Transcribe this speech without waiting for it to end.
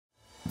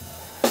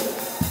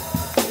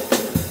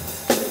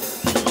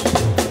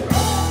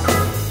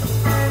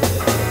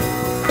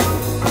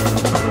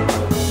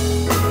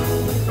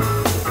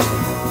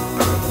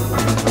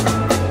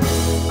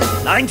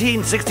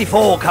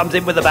1964 comes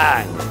in with a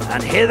bang,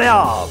 and here they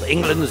are,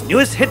 England's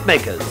newest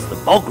hitmakers, the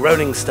Bog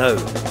Rolling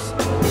Stones.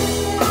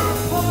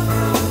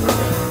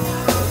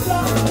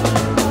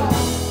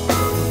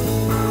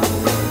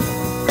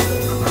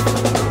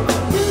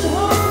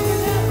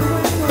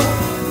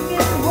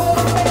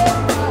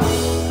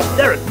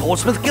 They're at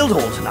Portsmouth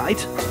Guildhall tonight,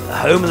 the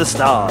home of the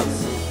stars.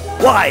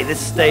 Why,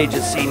 this stage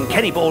has seen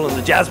Kenny Ball and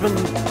the Jazzmen,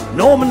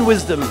 Norman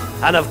Wisdom,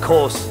 and of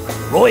course,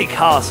 Roy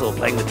Castle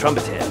playing the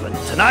trumpet here. But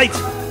tonight,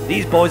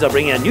 these boys are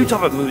bringing a new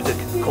type of music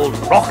called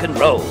rock and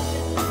roll.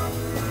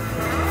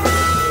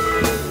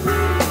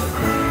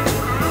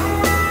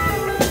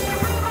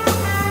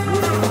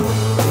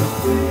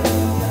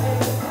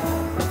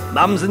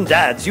 Mums and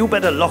dads, you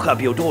better lock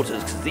up your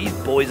daughters, because these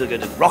boys are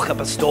going to rock up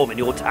a storm in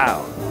your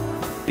town.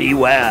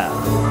 Beware.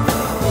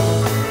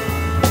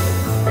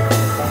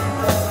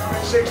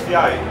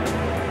 68.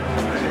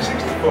 Is it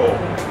 64?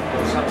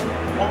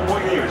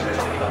 What year is it?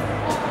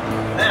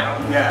 Now?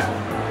 Yeah.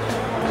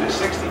 Is it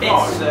 65?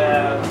 It's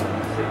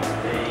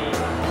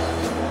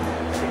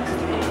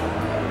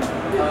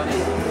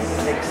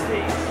 60.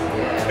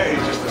 It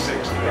is just the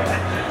 60s.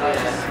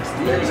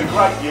 It was a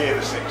great year,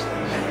 the 60s.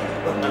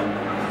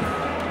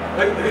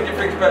 Who do you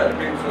think's better, the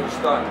Beatles or the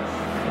Stones?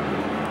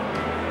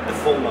 The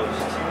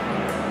foremost.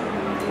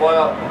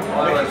 Well, I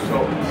always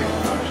thought the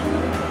Beatles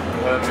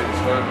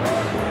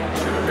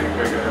should have been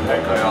bigger than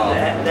what they are.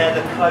 They're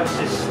the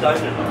closest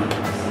stoner lines.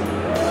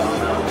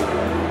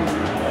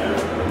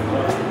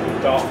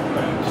 Dark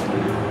bands.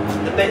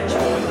 The bench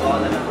boys are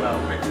them as well.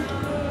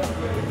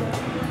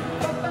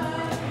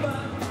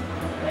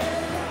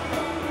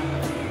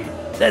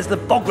 There's the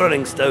Bog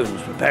Rolling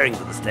Stones preparing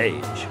for the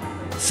stage.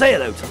 Say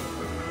hello to them.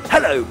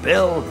 Hello,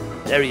 Bill.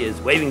 There he is,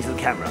 waving to the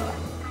camera.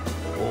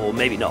 Or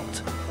maybe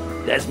not.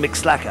 There's Mick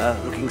Slacker,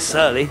 looking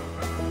surly.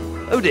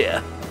 Oh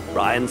dear,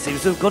 Brian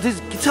seems to have got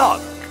his guitar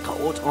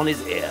caught on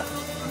his ear.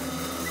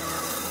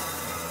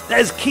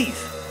 There's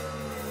Keith.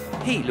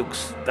 He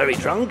looks very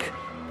drunk.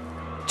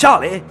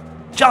 Charlie?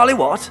 Charlie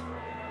what?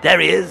 There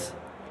he is,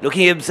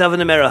 looking at himself in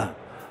the mirror.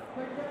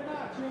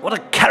 What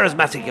a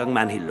charismatic young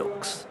man he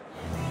looks.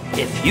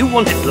 If you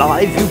want it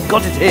live, you've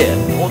got it here,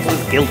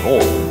 Portsmouth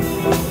Guildhall.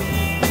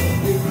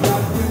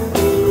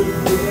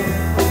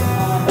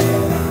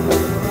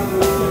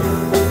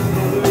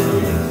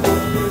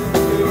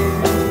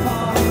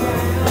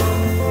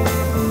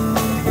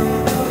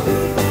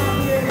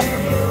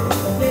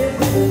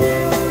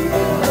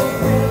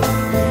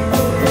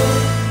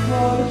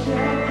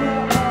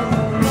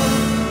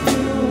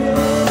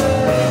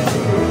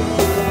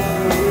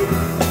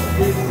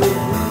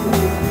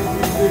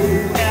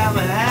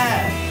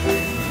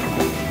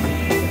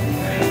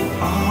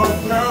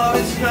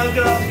 I'm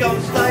going to have to go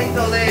on stage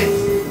on this.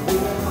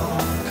 Oh,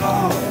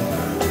 God.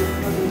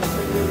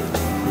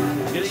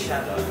 Good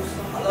shadows.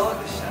 I like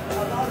the shadows. I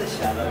like the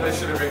shadows. They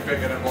should have been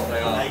bigger than what they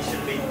are. They should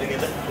have been bigger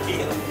than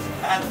Beatles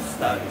and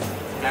Stones.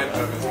 And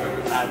Drummers.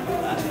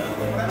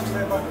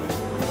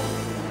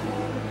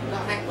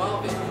 Not Hank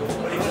Marvin.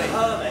 Well, he was a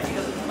hermit. He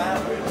doesn't come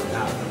out really.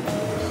 No.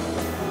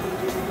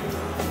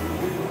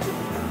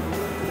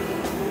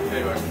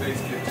 Anyway, please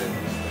continue.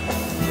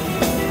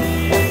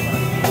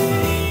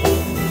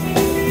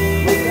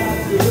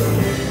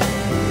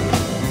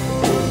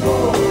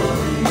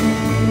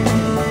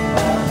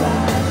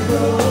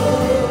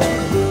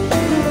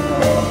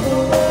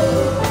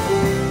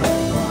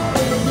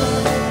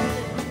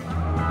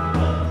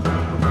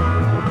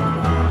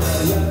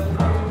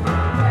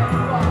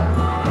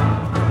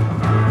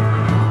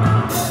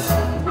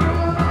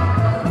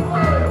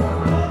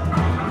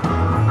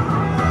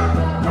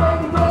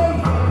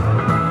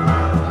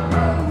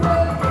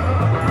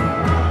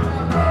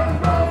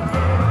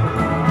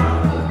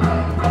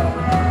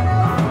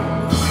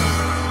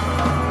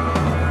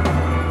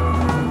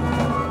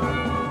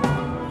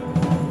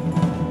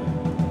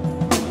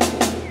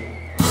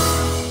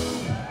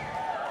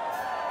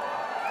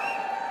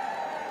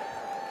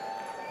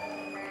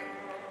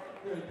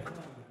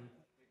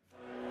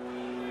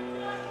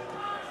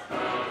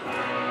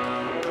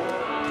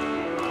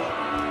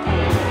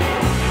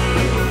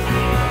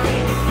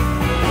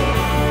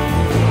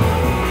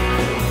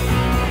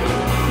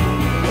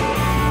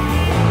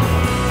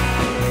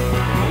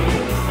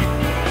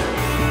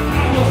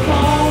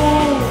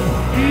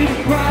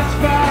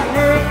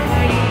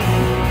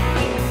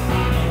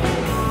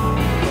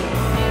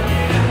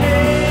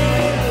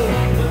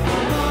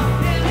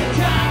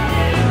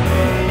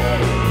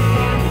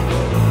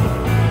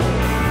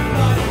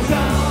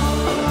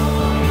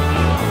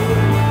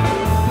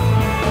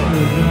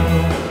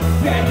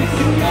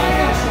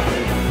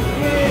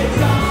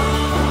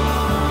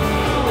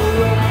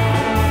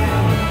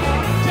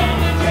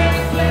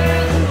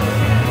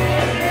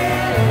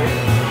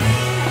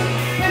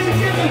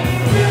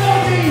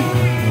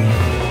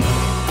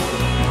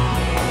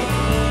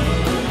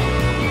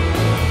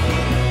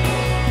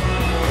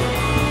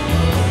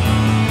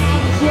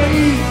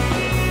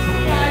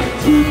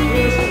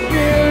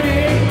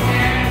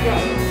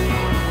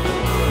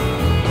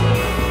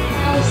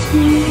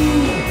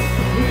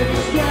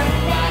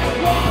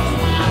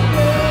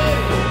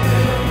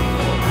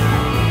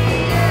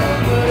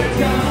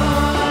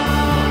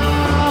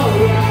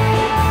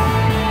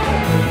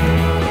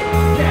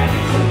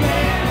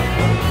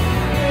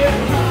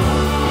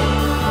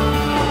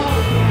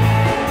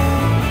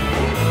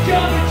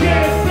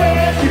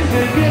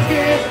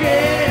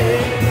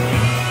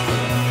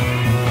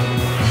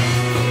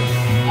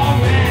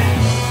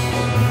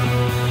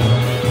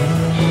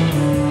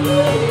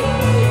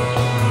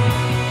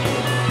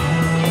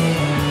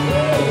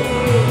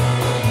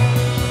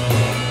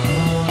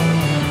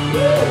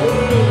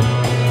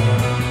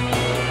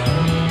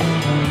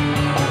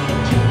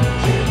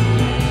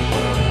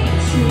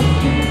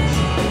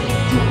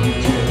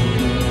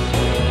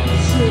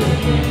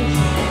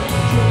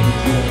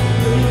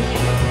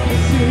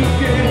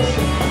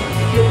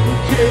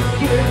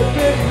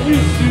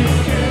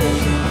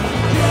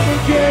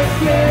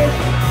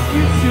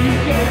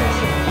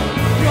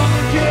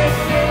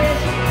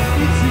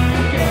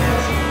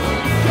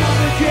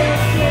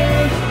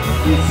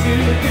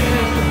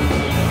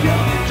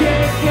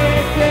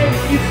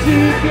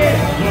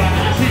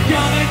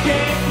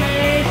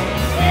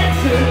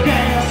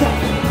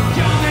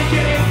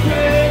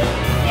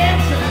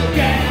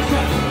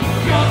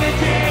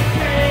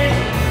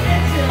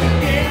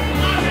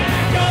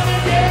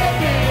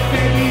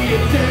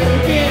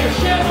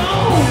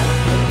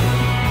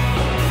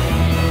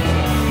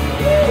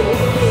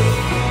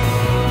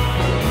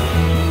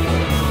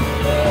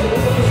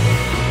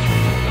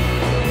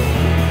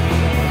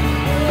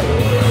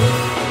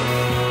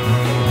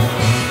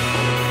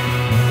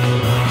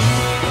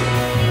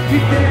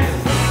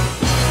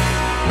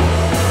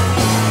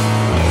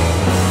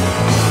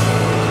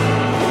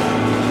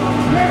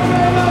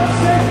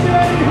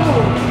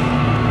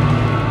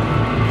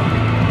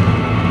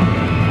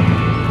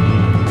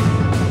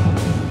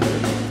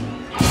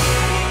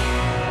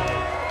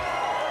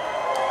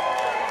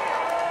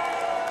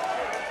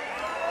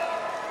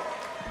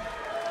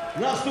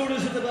 Last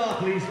orders at the bar,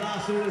 please.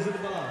 Last orders at the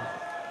bar.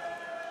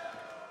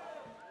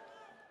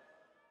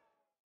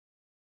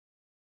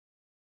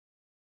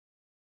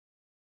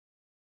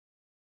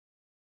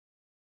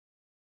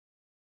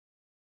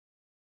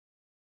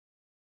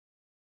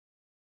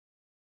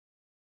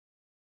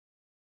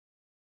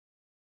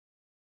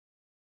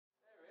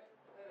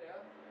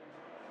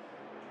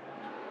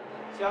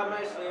 See, I'm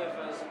mostly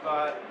influenced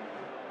by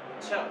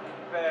Chuck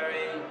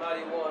Berry,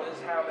 Muddy Waters,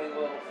 Howling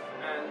Wolf,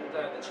 and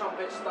the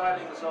trumpet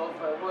stylings of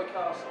Roy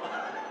Castle.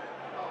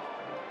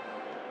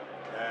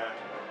 Yeah.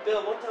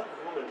 Bill, what type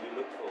of woman do you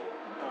look for?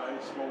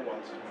 Any small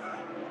ones.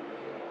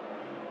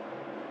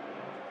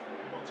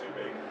 Not too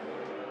big.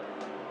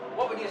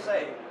 What would you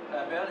say,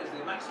 Bill, is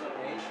the maximum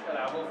age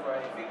allowable for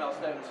a female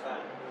Stones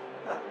fan?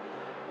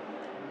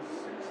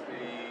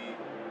 60.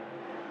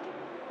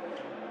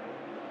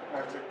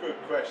 That's a good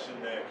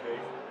question there,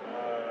 Keith.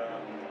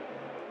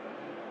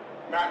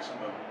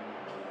 Maximum.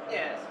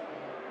 Yes.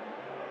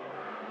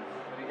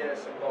 Can you get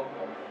us some Bog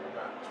Rolling?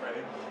 About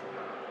 20.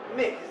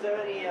 Mick, is there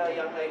any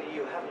young lady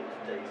you haven't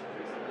dated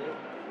recently?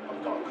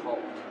 I've got a cold.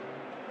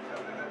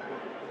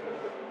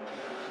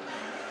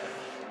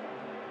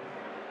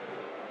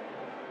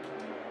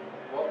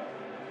 What?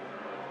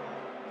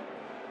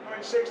 I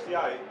mean,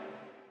 68.